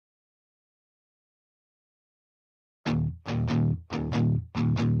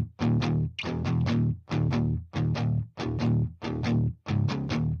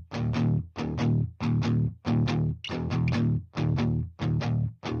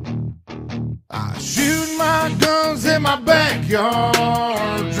I shoot my guns in my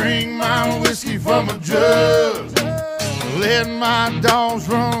backyard, drink my whiskey from a jug, let my dogs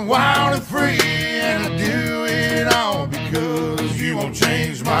run wild and free, and I do it all because you won't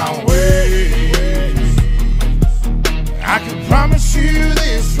change my ways. I can promise you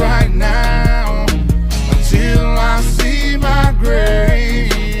this right now, until I see my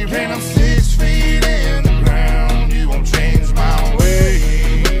grave and I'm 6 feet in the ground, you won't change my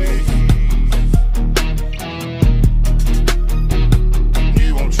ways.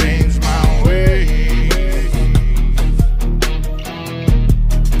 You won't change my ways.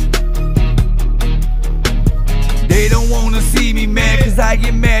 They don't wanna see me mad, cause I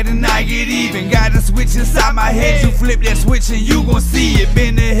get mad and I get even. Got a switch inside my head, you flip that switch and you gon' see it.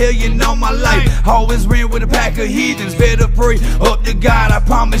 Been to hell, you know my life, always ran with a pack of heathens. Better pray up to God, I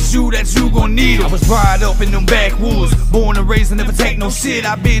promise you that you gon' need it. I was brought up in them backwoods, born and raised and never take no shit.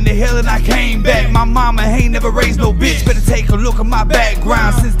 I been to hell and I came back, my mama ain't never raised no bitch. Better take a look at my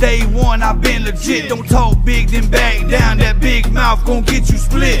background, since day one I've been legit. Don't talk big then back down, that big mouth gon' get you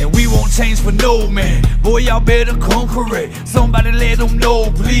split. And we won't change for no man, boy y'all better come correct. Somebody let them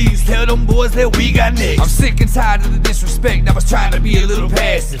know, please tell them boys that we got next. I'm sick and tired of the disrespect, I was trying to be a little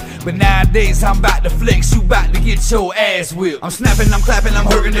passive, but nowadays I'm about to flex, you about to get your ass whipped. I'm snapping, I'm clapping, I'm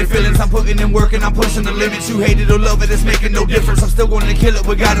hurting their feelings, I'm putting in work and I'm pushing the limits. You hate it or love it, it's making no difference, I'm still gonna kill it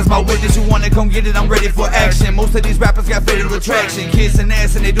with God as my witness. You wanna come get it, I'm ready for action. Most of these rappers got fatal attraction, kissing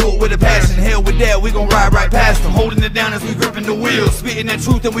ass and they do it with a passion. Hell with that, we gon' ride right past them, holding it down as we gripping the wheel, spitting that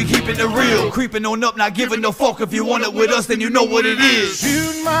truth and we keeping it real. Creeping on up, not giving no fuck. If you want it with us, then you know what it is.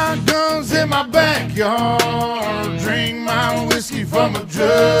 Shoot my guns in my backyard, drink my whiskey from a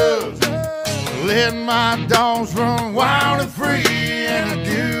jug, let my dogs run wild and free, and I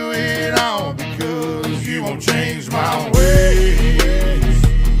do it all because you won't change my ways.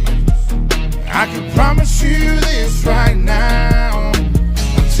 I can promise you this right now,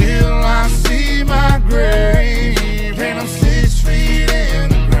 until I see my grave and I'm 6 feet in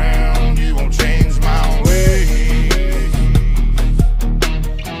the ground, you won't change my ways.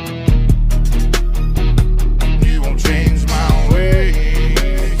 You won't change my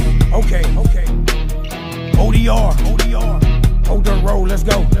ways. Okay. ODR. Hold the road, let's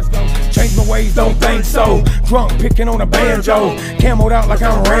go. Change my ways, don't think so. Drunk, picking on a banjo, camoed out like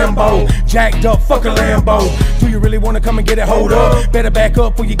I'm Rambo, jacked up, fuck a Lambo. Do you really wanna come and get it? Hold up, better back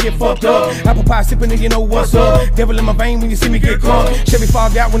up before you get fucked up. Apple pie sipping and you know what's up. Devil in my vein when you see me get crunk. Chevy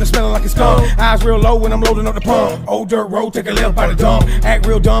fogged out when it's smelling like a skunk. Eyes real low when I'm loading up the pump. Old dirt road, take a left by the dump. Act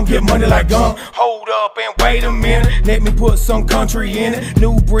real dumb, get money like gum. Hold up and wait a minute, let me put some country in it.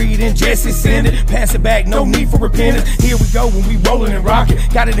 New breed and Jesse send it. Pass it back, no need for repentance. Here we go when we rolling and rocking.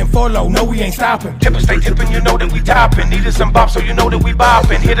 Got it in follow, no we ain't stopping. Tippin' stay tippin', you know that we toppin'. Needed some bop, so you know that we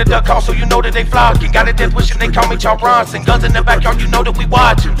boppin'. Hit a duck call, so you know that they flockin'. Got a death wishing they call me Charles Bronson. Guns in the backyard, you know that we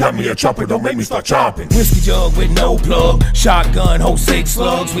watchin'. Got me a chopper, don't make me start chopping. Whiskey jug with no plug, shotgun, hold 6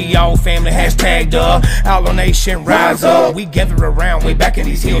 slugs. We all family, hashtag Outlaw Nation, rise up. We gather around way back in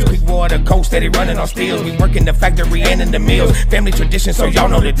these hills. Quick water, coast, steady running on steels. We work in the factory and in the mills. Family tradition, so y'all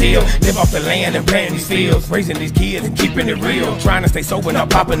know the deal. Live off the land and planting these fields, raising these kids and keeping it real. Trying to stay sober, not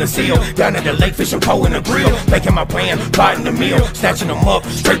popping the seal. Down at the lake, fishing pole in the grill. Making my plan, plotting the meal. Snatching them up,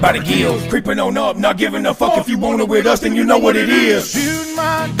 straight by the gills. Creeping on up, not giving a fuck. If you want it with us, then you know what it is. Shoot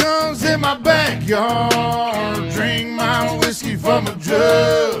my guns in my backyard, drink my whiskey from a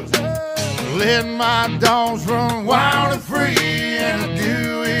jug, let my dogs run wild and free, and I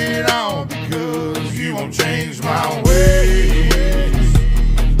do it all because you won't change my ways.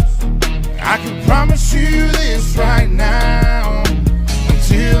 I can promise you this right now,